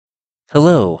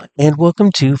Hello, and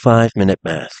welcome to 5 Minute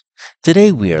Math.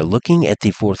 Today we are looking at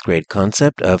the fourth grade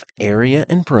concept of area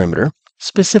and perimeter,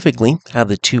 specifically how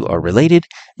the two are related,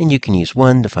 and you can use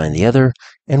one to find the other,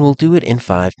 and we'll do it in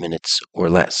 5 minutes or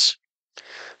less.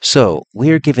 So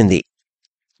we are given the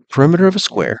perimeter of a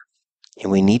square, and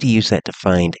we need to use that to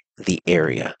find the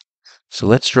area. So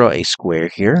let's draw a square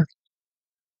here.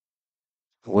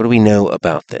 What do we know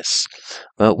about this?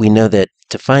 Well, we know that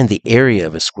to find the area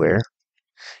of a square,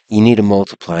 you need to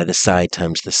multiply the side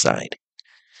times the side.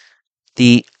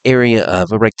 The area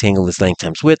of a rectangle is length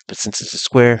times width, but since it's a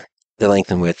square, the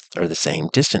length and width are the same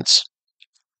distance.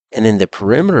 And then the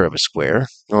perimeter of a square,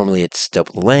 normally it's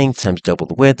double the length times double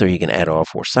the width, or you can add all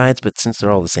four sides, but since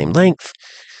they're all the same length,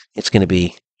 it's going to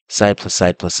be side plus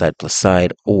side plus side plus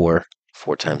side, or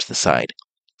 4 times the side.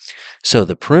 So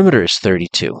the perimeter is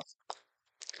 32.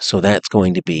 So that's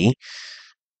going to be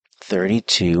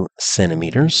 32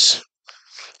 centimeters.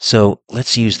 So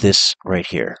let's use this right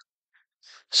here.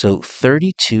 So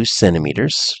 32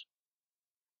 centimeters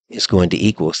is going to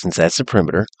equal, since that's the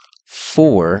perimeter,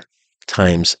 4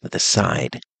 times the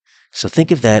side. So think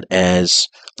of that as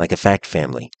like a fact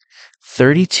family.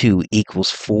 32 equals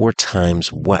 4 times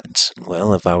what?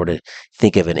 Well, if I were to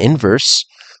think of an inverse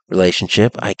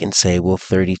relationship, I can say, well,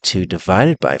 32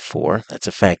 divided by 4, that's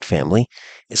a fact family,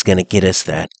 is going to get us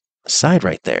that side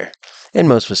right there. And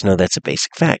most of us know that's a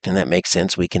basic fact, and that makes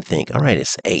sense. We can think, all right,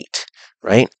 it's 8,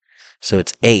 right? So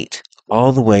it's 8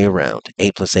 all the way around.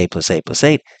 8 plus 8 plus 8 plus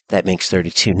 8, that makes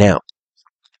 32. Now,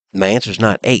 my answer is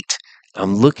not 8.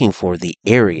 I'm looking for the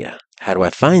area. How do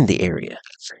I find the area?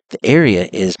 The area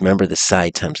is, remember, the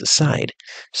side times the side.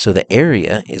 So the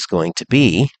area is going to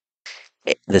be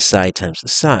the side times the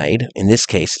side. In this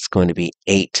case, it's going to be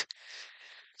 8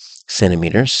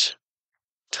 centimeters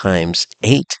times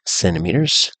 8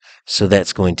 centimeters. So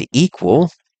that's going to equal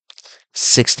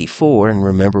 64. And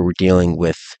remember, we're dealing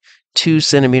with 2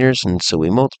 centimeters, and so we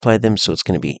multiply them, so it's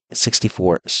going to be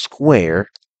 64 square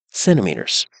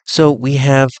centimeters. So we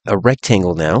have a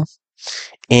rectangle now,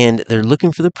 and they're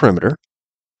looking for the perimeter,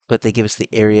 but they give us the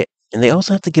area, and they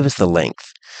also have to give us the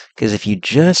length, because if you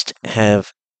just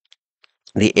have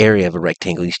the area of a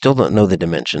rectangle, you still don't know the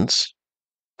dimensions,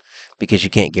 because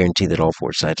you can't guarantee that all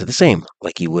four sides are the same,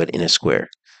 like you would in a square.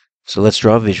 So let's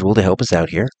draw a visual to help us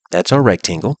out here. That's our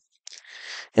rectangle.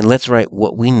 And let's write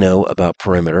what we know about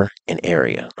perimeter and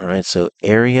area. All right, so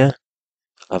area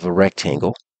of a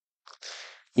rectangle,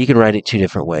 you can write it two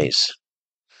different ways.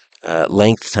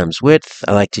 Length times width,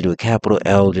 I like to do a capital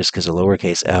L just because a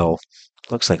lowercase l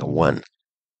looks like a 1.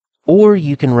 Or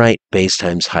you can write base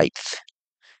times height.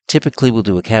 Typically we'll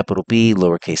do a capital B,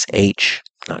 lowercase h,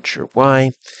 not sure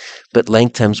why, but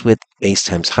length times width, base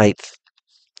times height,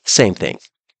 same thing.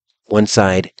 One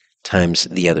side times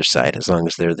the other side, as long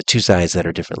as they're the two sides that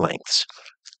are different lengths.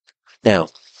 Now,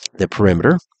 the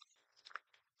perimeter,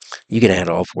 you can add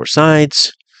all four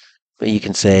sides, but you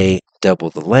can say double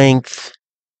the length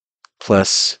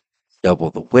plus double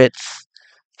the width.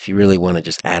 If you really want to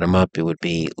just add them up, it would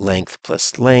be length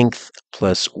plus width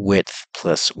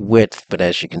plus width. But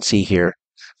as you can see here,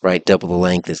 right, double the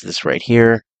length is this right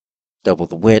here. Double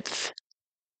the width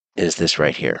is this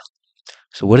right here.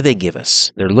 So what do they give us?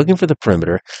 They're looking for the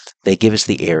perimeter. They give us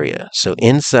the area. So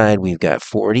inside we've got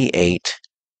 48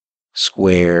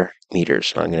 square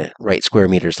meters. I'm going to write square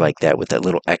meters like that with that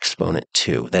little exponent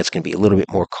too. That's going to be a little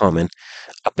bit more common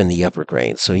up in the upper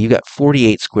grades. So you've got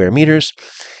 48 square meters,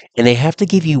 and they have to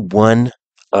give you one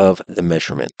of the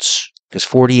measurements. Because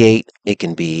 48, it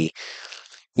can be,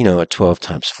 a 12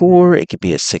 times 4, it could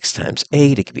be a 6 times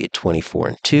 8, it could be a 24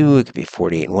 and 2, it could be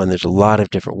 48 and 1. There's a lot of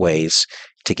different ways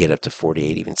to get up to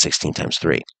 48, even 16 times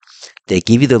 3. They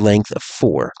give you the length of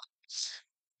 4.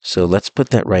 So let's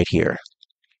put that right here.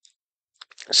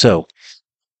 So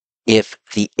if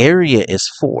the area is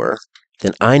 4,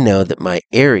 then I know that my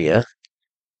area,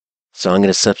 so I'm going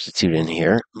to substitute in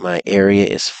here, my area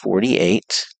is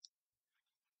 48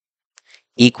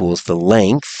 equals the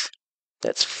length,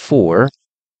 that's 4,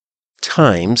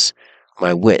 times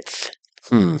my width.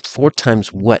 4 times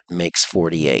what makes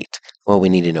 48? Well, we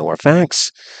need to know our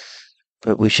facts,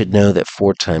 but we should know that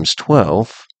 4 times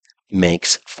 12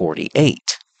 makes 48,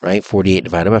 right? 48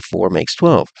 divided by 4 makes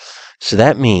 12. So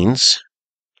that means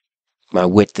my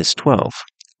width is 12.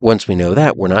 Once we know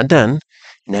that, we're not done.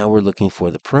 Now we're looking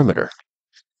for the perimeter.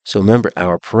 So remember,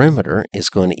 our perimeter is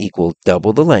going to equal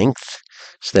double the length.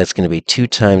 So that's going to be 2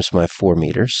 times my 4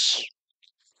 meters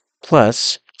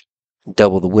plus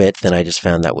double the width, and I just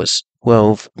found that was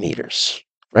 12 meters,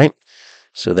 right?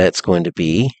 So that's going to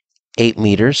be 8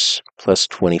 meters plus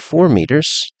 24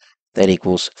 meters. That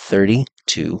equals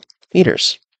 32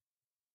 meters.